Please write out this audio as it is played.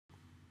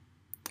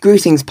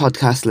Greetings,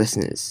 podcast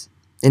listeners.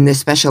 In this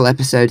special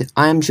episode,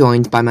 I am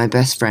joined by my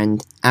best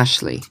friend,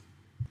 Ashley.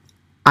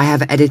 I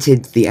have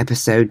edited the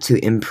episode to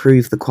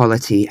improve the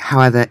quality,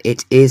 however,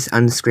 it is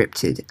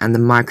unscripted and the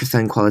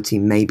microphone quality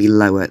may be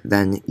lower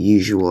than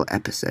usual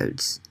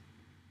episodes.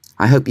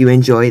 I hope you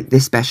enjoy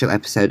this special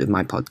episode of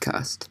my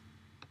podcast.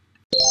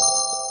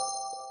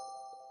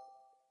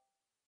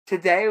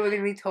 Today we're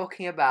going to be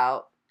talking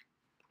about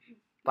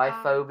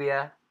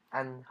biphobia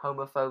and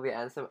homophobia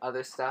and some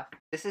other stuff.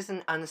 This is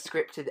an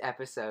unscripted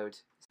episode.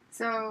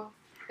 So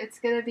it's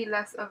gonna be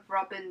less of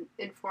Robin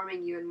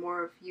informing you and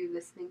more of you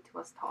listening to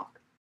us talk.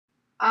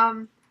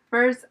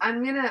 First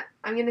I'm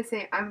gonna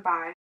say I'm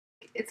bi.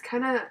 It's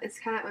kinda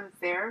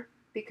unfair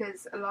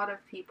because a lot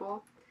of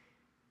people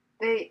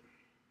they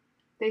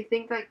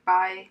think like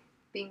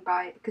being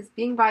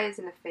bi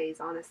isn't a phase,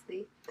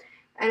 honestly.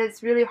 And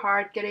it's really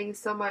hard getting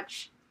so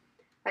much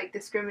like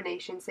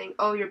discrimination saying,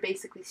 oh, you're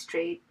basically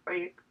straight, or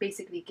you're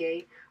basically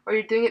gay, or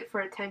you're doing it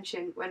for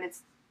attention when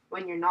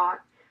you're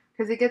not,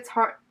 because it gets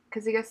hard,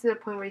 because it gets to the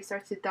point where you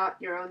start to doubt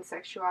your own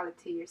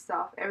sexuality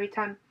yourself every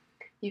time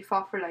you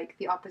fall for like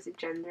the opposite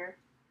gender.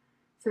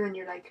 So then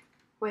you're like,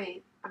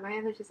 wait, am I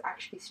either just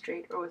actually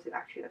straight or was it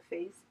actually a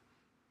phase?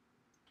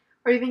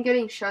 Or even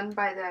getting shunned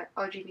by the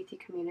LGBT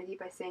community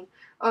by saying,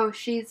 oh,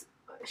 she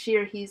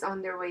or he's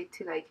on their way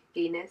to like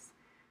gayness.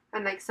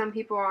 And like some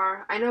people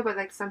are, I know, but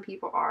like some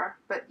people are,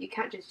 but you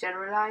can't just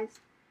generalize,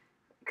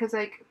 because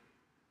like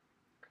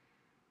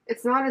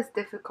it's not as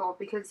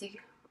difficult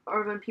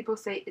or when people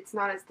say it's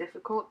not as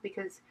difficult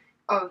because,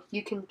 oh,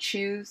 you can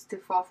choose to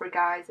fall for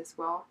guys as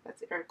well,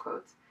 that's air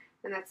quotes,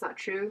 and that's not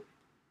true,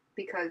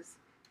 because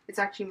it's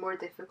actually more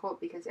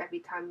difficult because every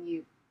time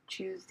you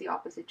choose the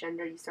opposite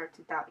gender, you start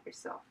to doubt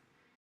yourself.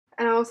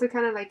 And I'm also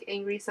kind of like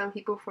angry some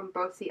people from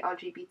both the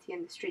LGBT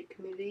and the straight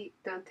community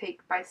don't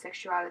take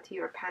bisexuality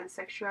or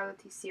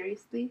pansexuality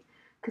seriously,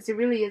 because it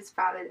really is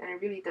valid and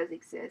it really does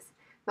exist.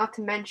 Not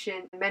to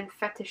mention, men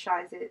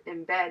fetishize it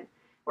in bed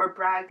or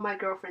brag, my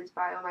girlfriend's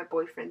bi or my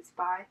boyfriend's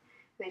bi.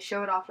 They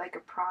show it off like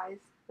a prize,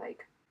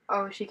 like,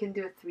 oh, she can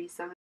do a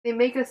threesome. They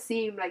make us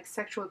seem like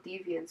sexual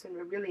deviants when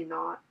we're really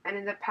not. And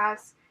in the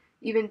past,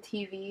 even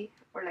TV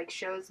or like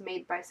shows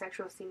made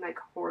bisexuals seem like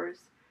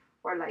whores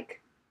or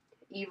like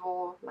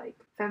evil, like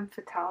femme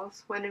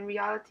fatales, when in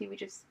reality we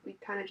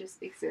kind of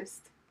just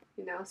exist,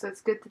 so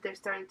it's good that they're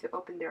starting to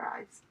open their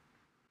eyes.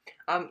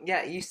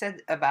 Yeah, you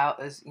said about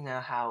as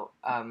how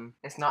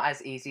it's not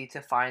as easy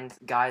to find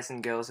guys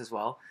and girls as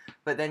well,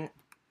 but then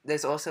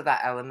there's also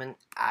that element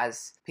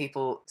as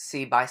people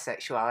see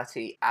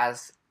bisexuality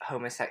as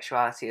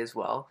homosexuality as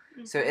well.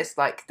 Mm-hmm. So it's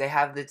like they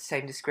have the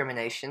same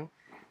discrimination,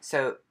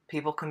 so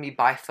people can be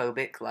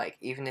biphobic, like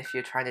even if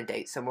you're trying to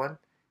date someone,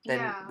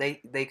 then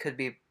they could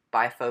be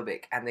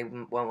biphobic and they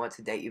won't want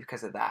to date you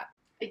because of that.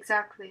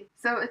 Exactly.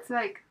 So it's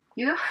like,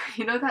 you know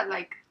that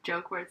like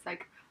joke where it's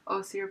like,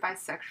 oh, so you're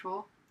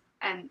bisexual,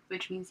 and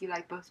which means you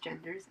like both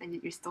genders and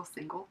you're still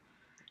single.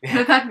 You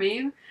know that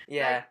meme?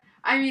 Yeah. Like,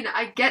 I mean,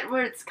 I get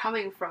where it's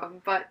coming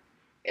from, but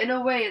in a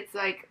way it's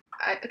like,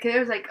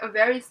 there's like a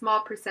very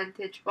small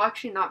percentage, well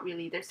actually not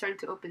really, they're starting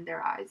to open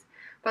their eyes,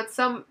 but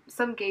some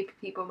gay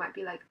people might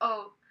be like,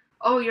 oh,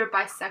 you're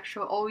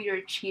bisexual, oh, you're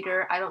a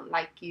cheater, I don't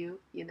like you,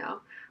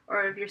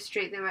 Or if you're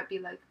straight, they might be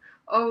like,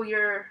 oh,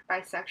 you're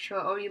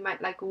bisexual, or you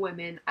might like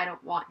women, I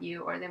don't want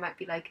you. Or they might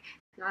be like,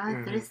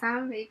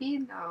 threesome, maybe?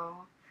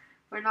 No.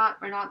 We're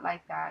not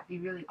like that. We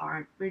really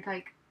aren't.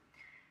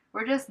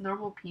 We're just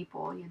normal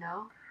people,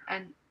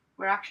 And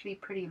we're actually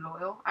pretty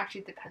loyal.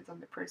 Actually, it depends on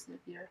the person,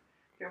 if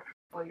you're a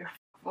boy, you're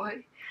a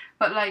boy.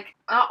 But like,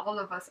 not all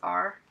of us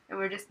are, and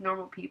we're just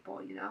normal people,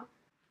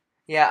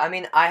 Yeah, I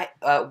mean,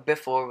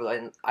 before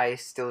when I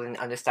still didn't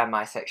understand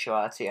my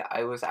sexuality,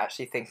 I was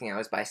actually thinking I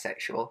was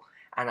bisexual,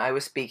 and I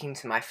was speaking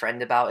to my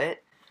friend about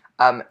it,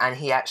 and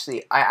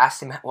I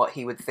asked him what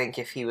he would think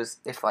if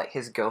like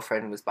his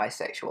girlfriend was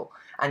bisexual,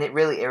 and it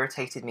really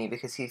irritated me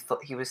because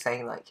he was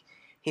saying like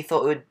he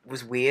thought it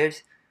was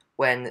weird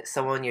when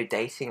someone you're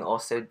dating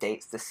also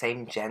dates the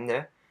same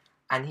gender,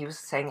 and he was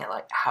saying it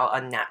like how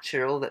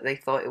unnatural that they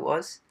thought it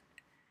was,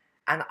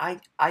 and I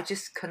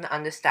just couldn't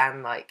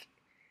understand like.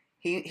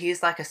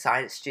 He's like a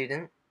science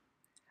student,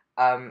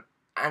 and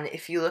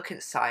if you look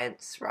at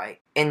science, right,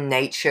 in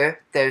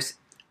nature, there's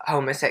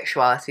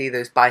homosexuality,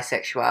 there's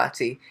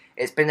bisexuality.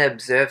 It's been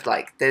observed,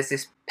 like, there's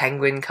this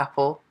penguin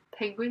couple.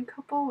 Penguin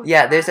couple? What's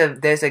yeah,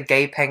 that? there's a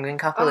gay penguin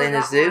couple in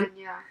a zoo. One,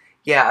 yeah.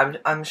 Yeah,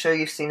 I'm sure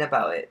you've seen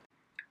about it.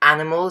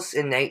 Animals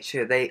in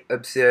nature, they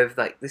observe,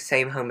 like, the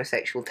same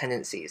homosexual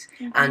tendencies,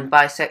 and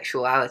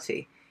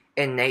bisexuality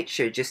in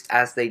nature just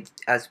as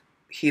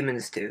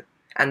humans do.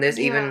 And there's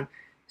even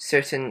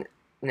certain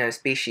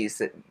species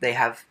that they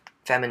have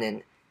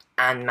feminine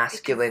and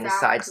masculine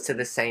sides to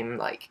the same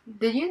like.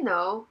 Did you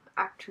know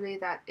actually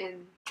that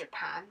in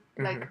Japan,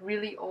 like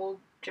really old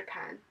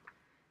Japan,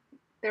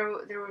 there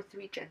were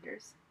 3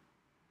 genders?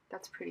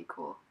 That's pretty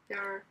cool.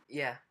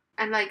 Yeah.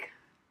 And a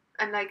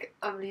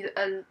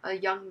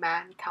young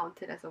man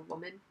counted as a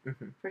woman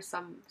for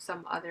some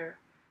other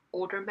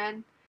older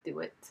men do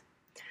it.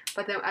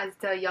 But then as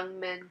the young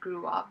man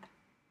grew up,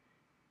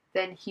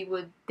 then he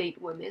would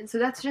date women. So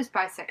that's just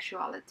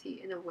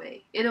bisexuality in a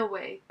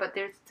way. But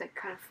there's like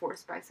kind of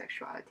forced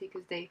bisexuality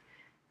because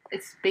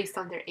it's based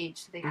on their age,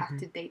 so they have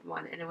to date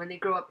one, and when they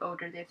grow up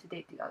older, they have to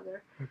date the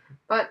other.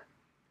 But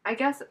I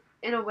guess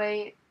in a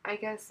way,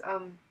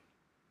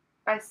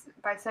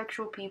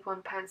 bisexual people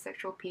and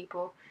pansexual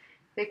people,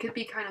 they could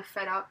be kind of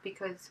fed up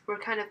because we're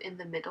kind of in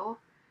the middle.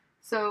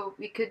 So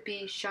we could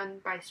be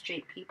shunned by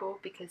straight people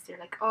because they're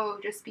like, oh,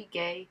 just be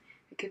gay.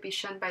 It could be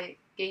shunned by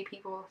gay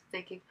people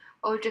thinking,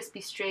 oh, just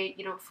be straight,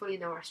 you don't fully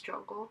know our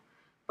struggle.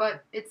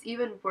 But it's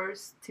even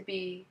worse to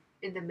be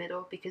in the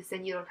middle because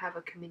then you don't have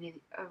a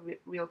community,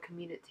 real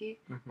community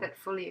that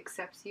fully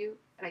accepts you,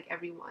 like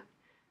everyone.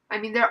 I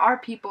mean, there are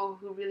people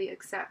who really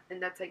accept,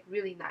 and that's like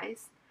really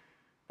nice.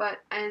 And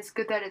it's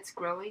good that it's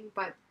growing,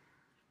 but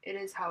it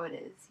is how it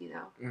is, you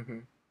know.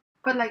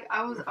 But like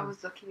I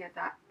was looking at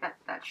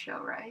that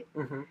show, right?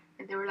 And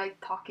they were like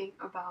talking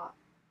about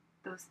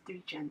those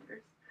 3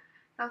 genders.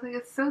 I was like,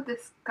 it's so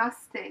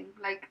disgusting.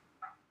 Like,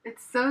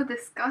 it's so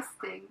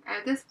disgusting.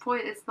 At this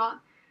point, it's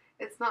not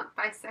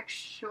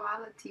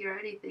bisexuality or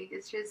anything.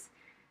 It's just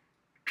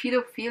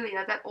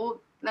pedophilia. That old,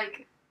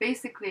 like,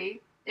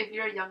 basically, if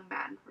you're a young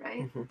man,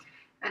 right?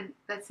 And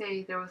let's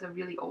say there was a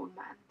really old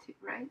man too,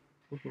 right?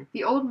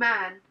 The old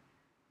man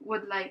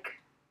would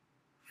like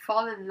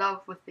fall in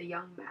love with the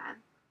young man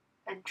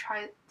and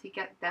try to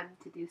get them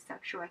to do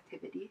sexual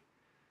activity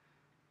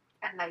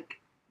and like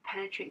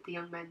penetrate the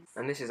young man's.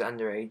 And this is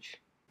underage.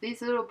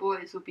 These little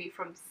boys would be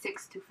from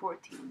 6 to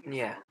 14 years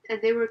Yeah. old.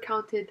 And they were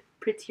counted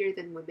prettier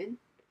than women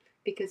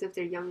because of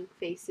their young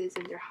faces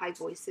and their high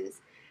voices.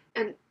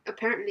 And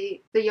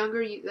apparently the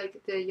younger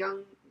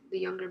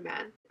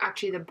man,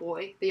 actually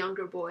the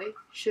younger boy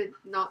should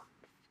not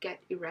get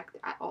erect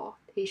at all.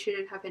 He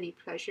shouldn't have any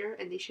pleasure,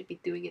 and they should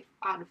be doing it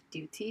out of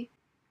duty.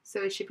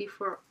 So it should be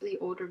for the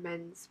older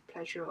men's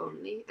pleasure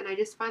only. And I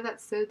just find that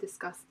so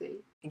disgusting.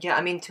 Yeah,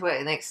 I mean, to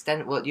an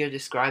extent, what you're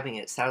describing,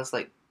 it sounds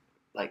like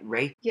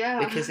rape. Yeah.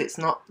 Because it's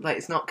not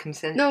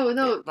consent. No.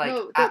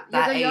 At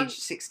that age, young,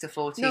 6 to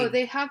 14. No,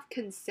 they have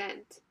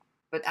consent.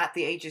 But at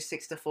the age of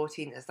 6 to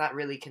 14, is that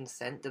really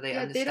consent? Do they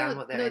understand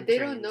what they're entering they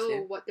don't into?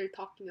 know what they're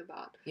talking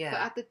about. Yeah.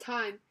 But at the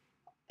time,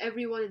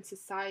 everyone in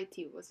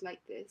society was like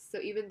this. So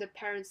even the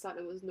parents thought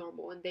it was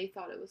normal, and they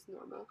thought it was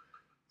normal.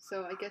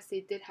 So I guess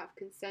they did have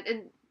consent.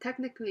 And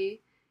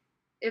technically,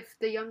 if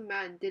the young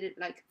man didn't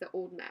like the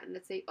old man,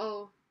 let's say,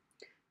 oh,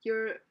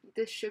 you're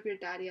this sugar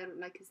daddy, I don't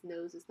like his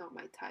nose, it's not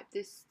my type.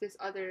 This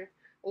other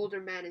older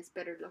man is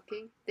better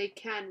looking. They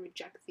can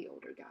reject the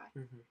older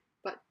guy,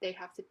 but they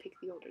have to pick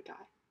the older guy.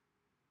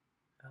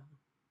 Oh.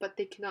 But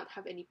they cannot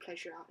have any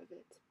pleasure out of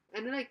it.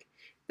 And then, like,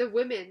 the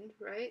women,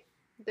 right?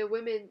 The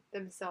women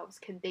themselves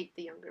can date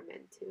the younger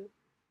men too,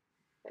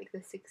 like the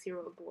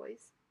 6-year-old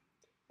boys,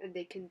 and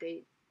they can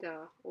date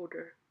the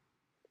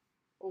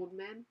old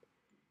men.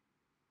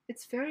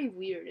 It's very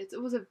weird.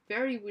 It was a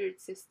very weird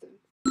system.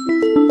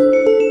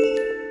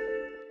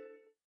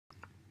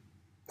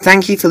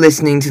 Thank you for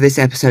listening to this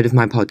episode of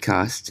my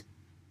podcast.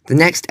 The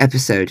next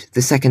episode,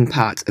 the second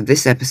part of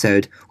this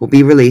episode, will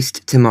be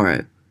released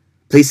tomorrow.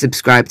 Please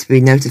subscribe to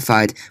be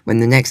notified when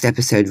the next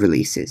episode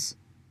releases.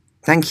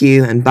 Thank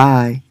you and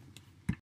bye.